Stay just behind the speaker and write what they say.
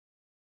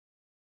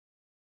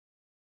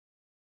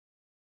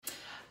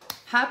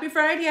Happy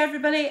Friday,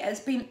 everybody.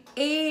 It's been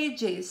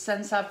ages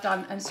since I've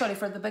done, and sorry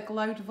for the big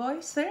loud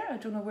voice there. I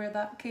don't know where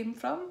that came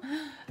from.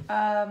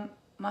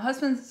 My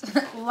husband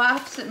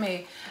laughs at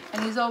me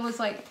and he's always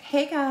like,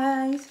 hey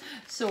guys.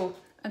 So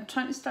I'm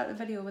trying to start the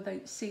video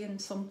without saying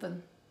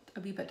something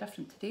a wee bit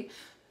different today.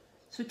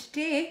 So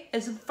today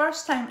is the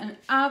first time in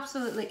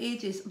absolutely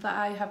ages that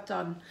I have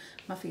done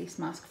my face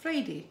mask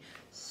Friday.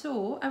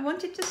 So I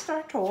wanted to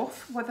start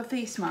off with a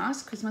face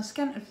mask because my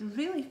skin is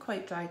really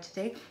quite dry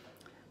today.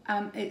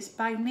 It's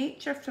by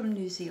Nature from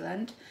New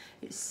Zealand.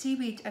 It's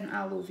seaweed and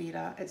aloe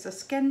vera. It's a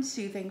skin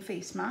soothing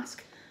face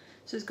mask.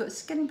 So it's got a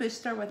skin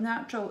booster with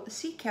natural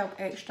sea kelp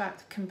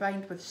extract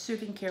combined with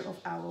soothing care of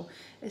aloe.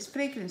 It's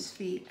fragrance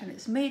free and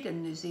it's made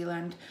in New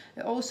Zealand.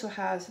 It also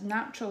has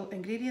natural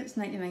ingredients,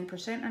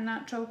 99% are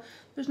natural.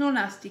 There's no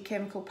nasty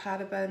chemical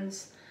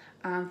parabens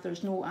and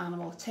there's no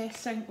animal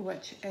testing,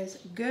 which is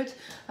good.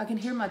 I can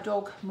hear my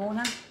dog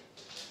moaning.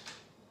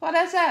 What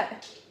is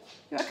it?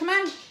 You want to come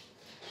in?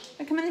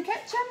 I come in the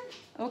kitchen?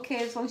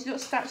 Okay, as long as you don't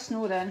start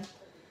snoring.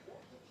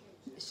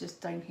 It's just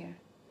down here.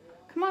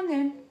 Come on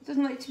then. He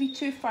doesn't like to be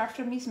too far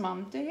from his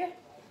mum, do you?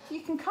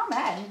 You can come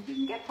in. You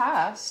can get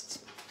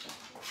past.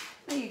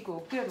 There you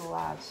go. Good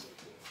lad.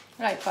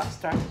 Right,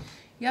 Buster.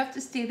 You have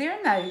to stay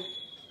there now.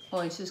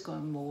 Oh, he's just going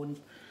to moan.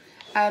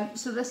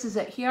 So this is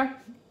it here.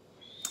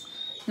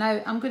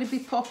 Now, I'm going to be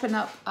popping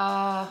up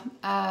a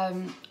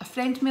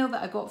friend mail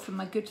that I got from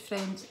my good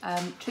friend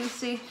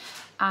Tracy.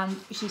 And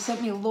she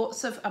sent me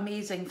lots of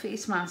amazing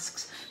face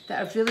masks that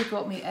have really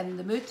got me in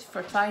the mood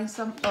for trying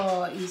some.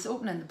 Oh, he's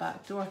opening the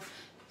back door.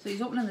 So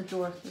he's opening the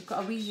door. We've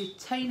got a wee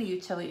tiny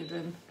utility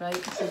room,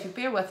 right? So if you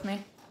bear with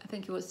me, I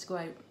think he wants to go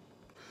out.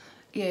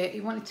 Yeah,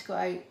 he wanted to go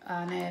out.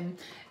 And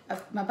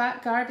my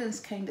back garden's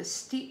kind of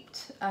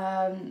steeped.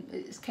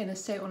 It's kind of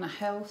set on a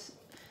hill.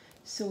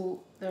 So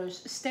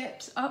there's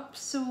steps up.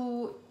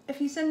 So if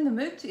he's in the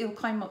mood, he'll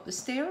climb up the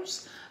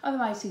stairs.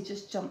 Otherwise, he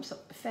just jumps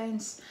up the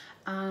fence.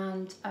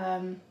 And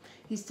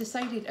he's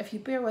decided, if you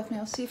bear with me,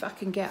 I'll see if I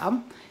can get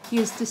him. He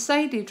has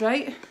decided,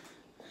 right,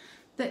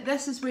 that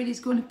this is where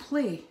he's going to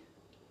play.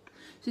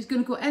 So he's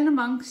going to go in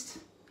amongst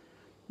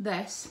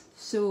this.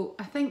 So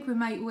I think we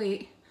might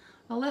wait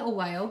a little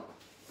while.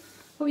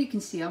 Oh, you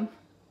can see him.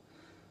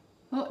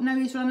 Oh, now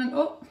he's running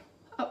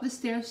up the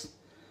stairs.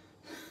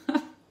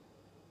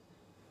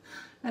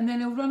 And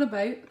then he'll run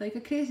about like a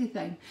crazy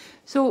thing.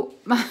 So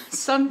my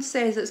son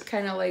says it's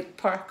kind of like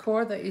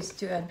parkour that he's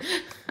doing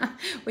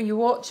when you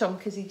watch him,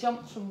 because he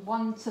jumps from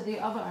one to the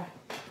other.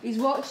 He's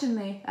watching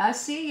me. I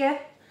see ya.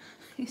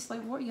 He's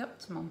like, what are you up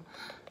to, Mum?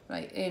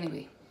 Right,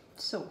 anyway.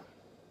 So,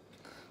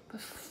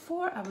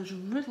 before I was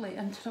rudely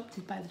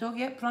interrupted by the dog,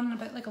 yep, running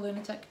about like a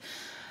lunatic.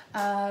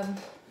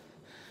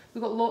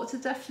 We've got lots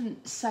of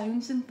different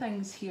sounds and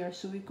things here.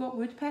 So we've got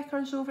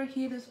woodpeckers over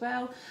here as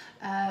well.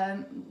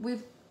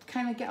 We've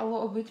kind of get a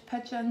lot of wood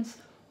pigeons.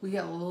 We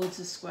get loads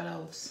of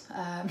squirrels.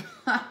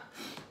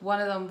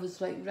 One of them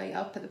was like right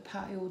up at the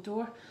patio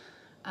door,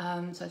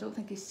 so I don't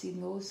think he's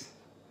seen those.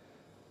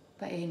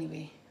 But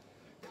anyway,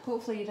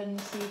 hopefully you didn't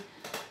see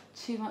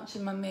too much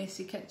in my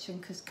messy kitchen,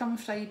 because come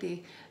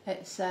Friday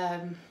it's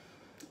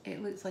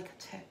it looks like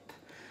a tip.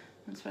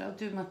 That's where I'll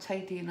do my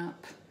tidying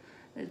up.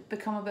 It's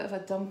become a bit of a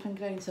dumping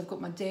ground, so I've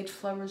got my dead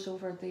flowers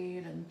over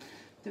there and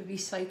the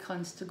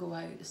recyclings to go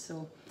out,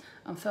 so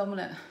I'm filming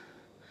it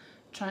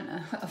trying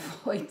to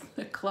avoid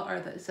the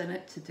clutter that's in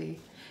it today.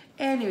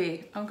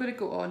 Anyway, I'm going to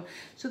go on.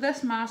 So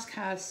this mask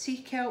has sea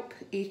kelp,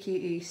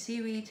 aka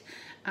seaweed,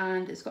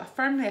 and it's got a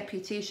firm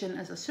reputation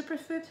as a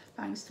superfood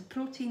thanks to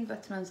protein,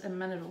 vitamins and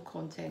mineral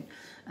content,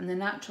 and the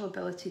natural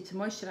ability to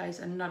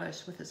moisturise and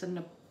nourish with its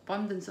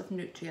abundance of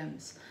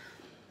nutrients.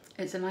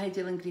 It's an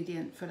ideal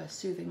ingredient for a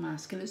soothing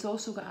mask, and it's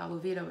also got aloe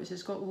vera, which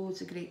has got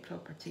loads of great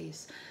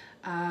properties,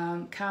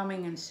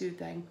 calming and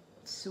soothing.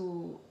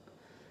 So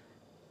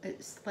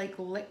it's like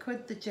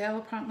liquid, the gel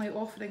apparently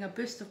offering a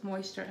boost of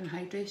moisture and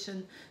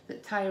hydration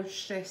that tired,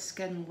 stressed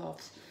skin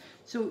loves.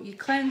 So you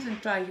cleanse and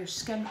dry your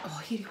skin.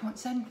 Oh, here he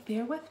wants in,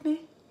 bear with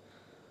me.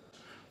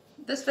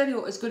 This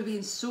video is going to be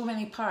in so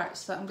many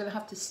parts that I'm going to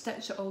have to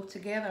stitch it all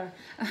together.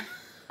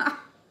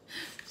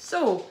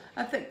 So,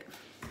 I think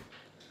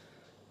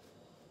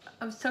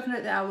I was talking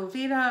about the aloe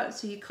vera.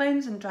 So you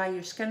cleanse and dry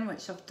your skin,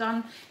 which I've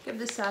done. Give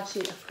the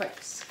sachet a quick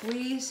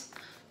squeeze.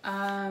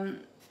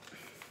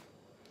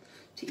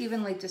 To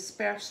evenly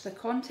disperse the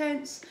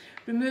contents,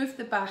 remove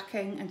the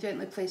backing and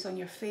gently place on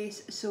your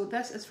face. So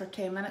this is for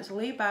 10 minutes.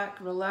 Lay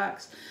back,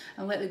 relax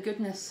and let the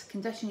goodness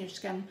condition your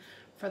skin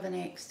for the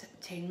next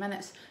 10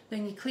 minutes.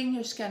 Then you clean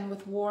your skin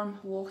with warm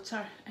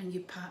water and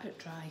you pat it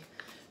dry.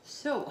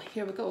 So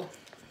here we go.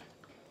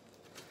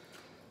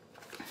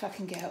 If I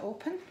can get it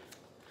open.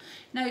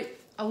 Now,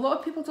 a lot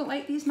of people don't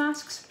like these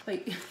masks.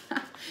 Like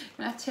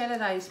when I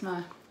terrorise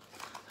my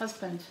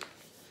husband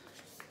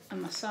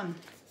and my son,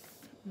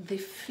 they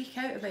freak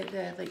out about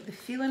the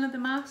feeling of the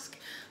mask,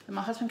 and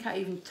my husband can't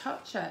even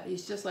touch it.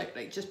 He's just like,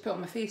 right, just put it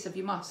on my face if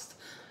you must.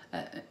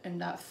 And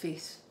that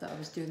face that I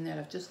was doing there,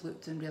 I've just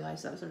looked and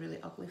realised that was a really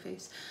ugly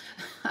face.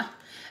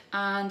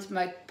 and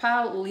my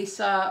pal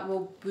Lisa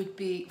would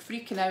be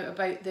freaking out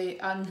about the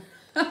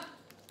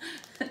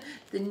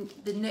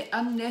the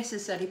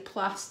unnecessary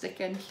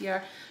plastic in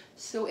here.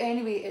 So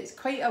anyway, it's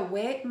quite a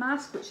wet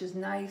mask, which is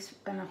nice,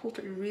 and I hope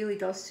it really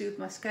does soothe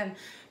my skin,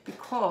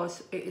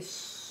 because it is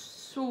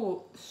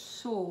so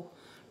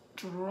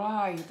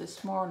dry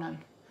this morning.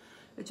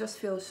 It just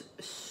feels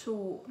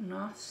so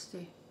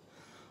nasty.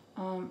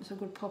 So I'm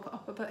going to pop it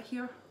up a bit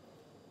here.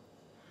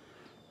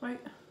 Right.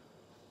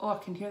 Oh, I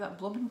can hear that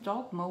blooming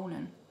dog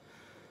moaning.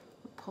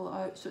 Pull it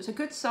out. So it's a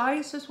good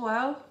size as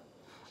well.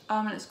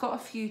 And it's got a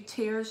few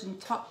tears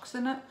and tucks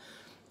in it.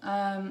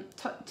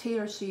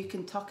 Tears so you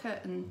can tuck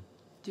it and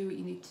do what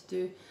you need to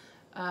do.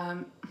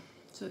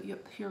 So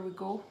yep, here we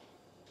go.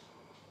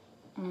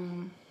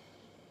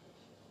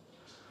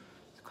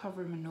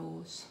 Cover my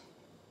nose.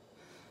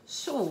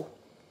 So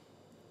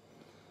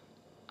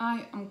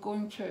I am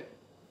going to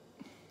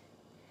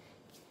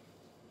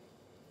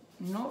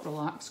not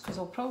relax, because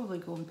I'll probably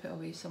go and put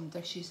away some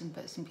dishes and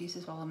bits and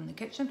pieces while I'm in the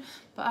kitchen,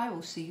 but I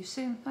will see you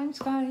soon. Thanks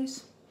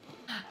guys.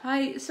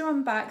 Hi, so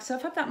I'm back. So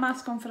I've had that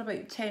mask on for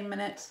about 10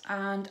 minutes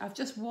and I've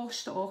just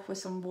washed it off with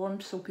some warm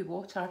soapy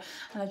water,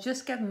 and I've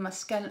just given my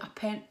skin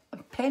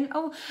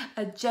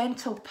a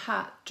gentle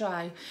pat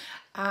dry,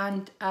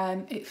 and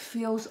it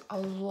feels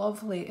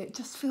lovely. It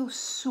just feels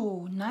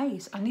so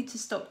nice. I need to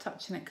stop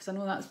touching it because I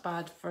know that's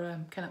bad for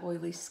kind of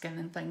oily skin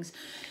and things.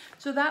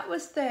 So that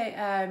was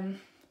the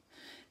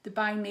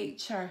By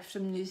Nature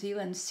from New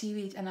Zealand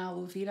seaweed and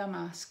aloe vera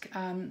mask.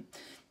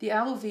 The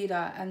aloe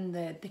vera and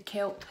the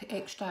kelp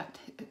extract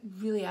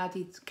really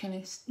added kind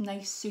of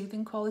nice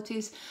soothing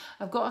qualities.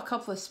 I've got a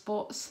couple of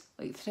spots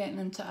like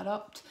threatening to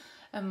erupt,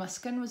 and my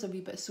skin was a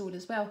wee bit sore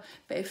as well,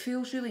 but it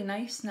feels really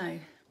nice now.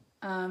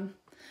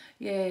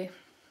 Yeah,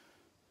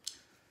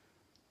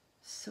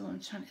 so I'm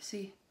trying to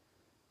see.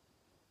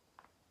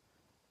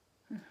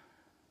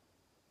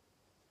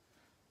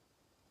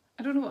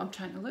 I don't know what I'm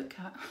trying to look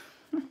at.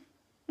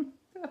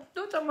 I've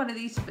not done one of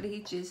these for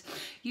ages.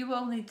 You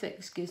will need to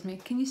excuse me.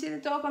 Can you see the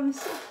dog on the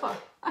sofa?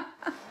 I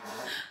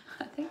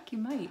think you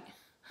might.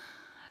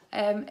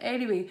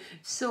 Anyway,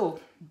 so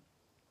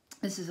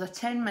this is a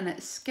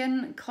 10-minute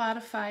skin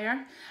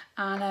clarifier,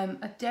 and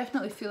I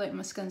definitely feel like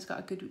my skin's got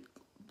a good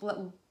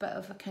little bit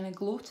of a kind of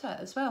glow to it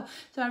as well.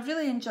 So I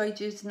really enjoyed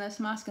using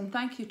this mask, and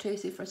thank you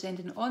Tracy for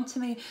sending it on to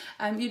me.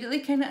 You really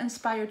kind of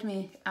inspired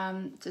me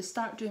to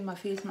start doing my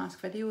face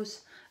mask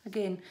videos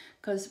again,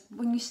 because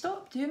when you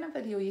stop doing a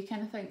video you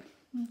kind of think,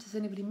 does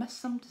anybody miss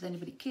them? Does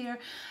anybody care?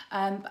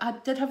 I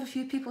did have a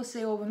few people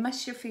say, oh, we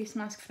miss your face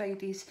mask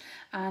Fridays,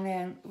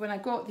 and when I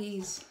got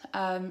these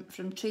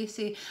from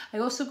Tracy, I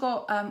also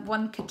got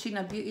one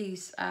Katrina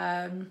Beauty's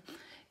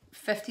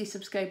 50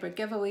 subscriber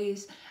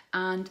giveaways,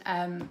 and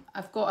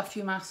I've got a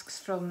few masks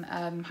from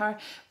her,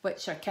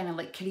 which are kind of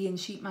like Korean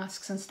sheet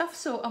masks and stuff,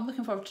 so I'm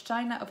looking forward to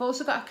trying that. I've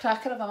also got a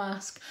cracker of a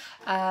mask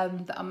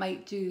that I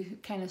might do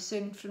kind of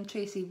soon from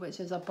Tracy, which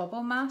is a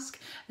bubble mask.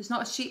 It's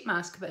not a sheet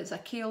mask, but it's a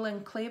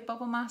kaolin clay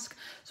bubble mask,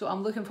 so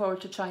I'm looking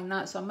forward to trying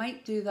that. So I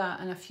might do that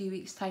in a few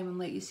weeks time and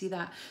let you see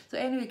that. So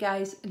anyway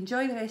guys,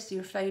 enjoy the rest of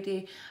your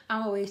Friday.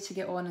 I'm away to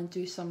get on and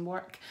do some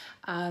work,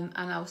 and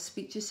I'll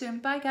speak to you soon.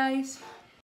 Bye guys.